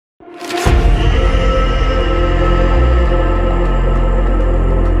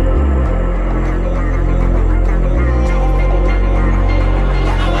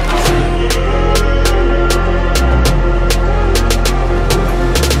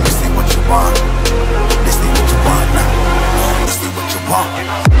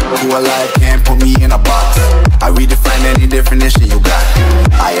definition you got.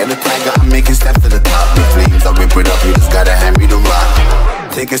 I am the tiger, I'm making steps to the top. The flames, I rip it up, you just gotta hand me the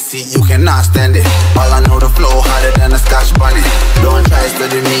rock. Take a seat, you cannot stand it. All I know, the flow harder than a Scotch bonnet. Don't try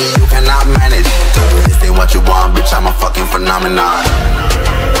studying me, you cannot manage. This ain't what you want, bitch, I'm a fucking phenomenon.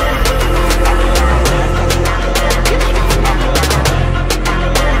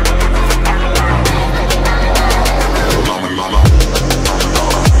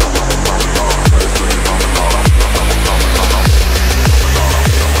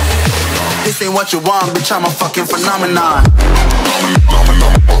 This ain't what you want, bitch, I'm a fucking phenomenon.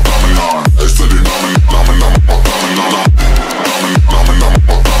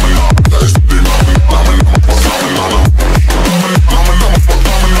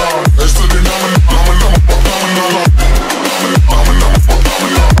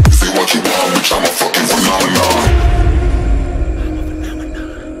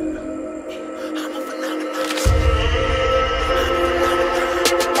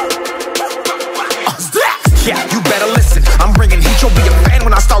 Yeah, you better listen. I'm bringing heat, you'll be a fan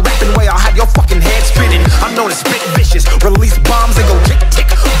when I start rapping. Way I'll have your fucking head spinning. I'm known as spit vicious, release bombs and go tick tick.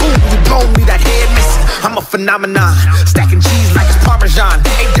 Boom, you blow me, that head missing. I'm a phenomenon, stacking cheese like it's Parmesan.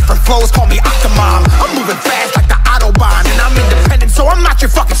 8 different flows, call me Octomom. I'm moving fast like the Autobahn, and I'm independent, so I'm not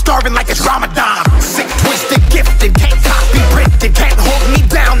your fucking starving like it's Ramadan. Sick, twisted, gifted, can't copy, printed, can't hold me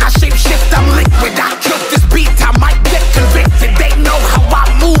down. I shape shift, I'm liquid. I killed this beat, I might get convicted. They know how I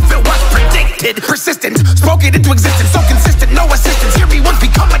move, it was predicted. Persistent, spoke it into existence, so consistent, no assistance. Hear me once,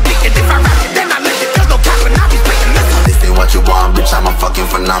 become addicted. If I rap it, then I live it. There's no cap, and I'll be spitting. Listen, this ain't what you want, bitch, I'm a fucking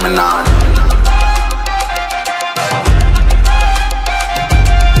phenomenon.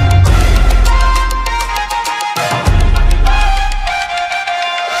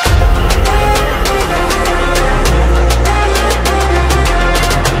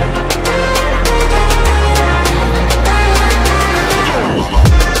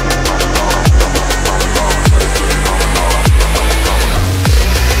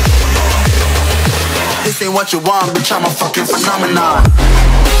 This ain't what you want, bitch, I'm a fucking phenomenon.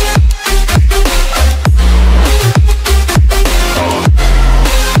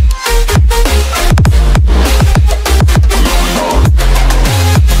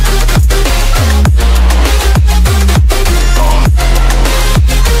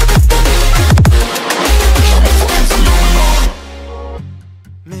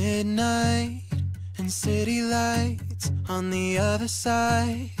 Midnight and city lights on the other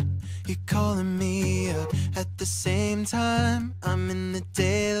side. You're calling me up at the same time. I'm in the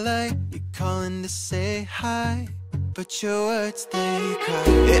daylight. You're calling to say hi, but your words, they cry.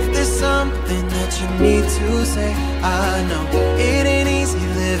 If there's something that you need to say, I know it ain't easy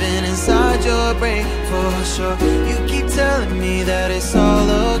living inside your brain, for sure. You keep telling me that it's all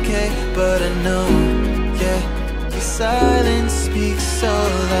okay, but I know, yeah, your silence speaks so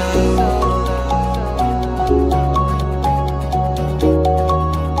loud.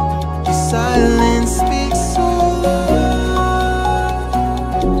 Silence speaks so loud,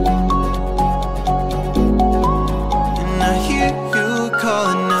 and I hear you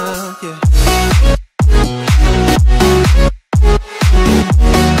calling out, yeah.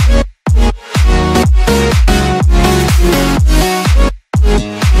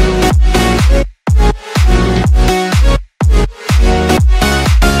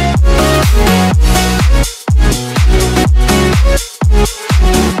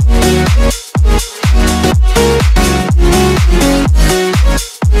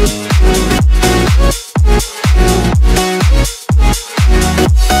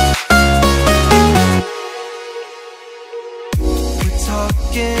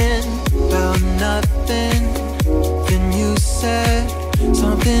 Talking about nothing, then you said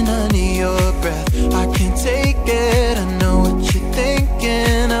something under your breath. I can't take it, I know what you're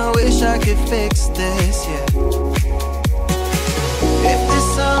thinking. I wish I could fix this, yeah. If there's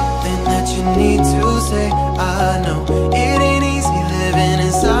something that you need to say,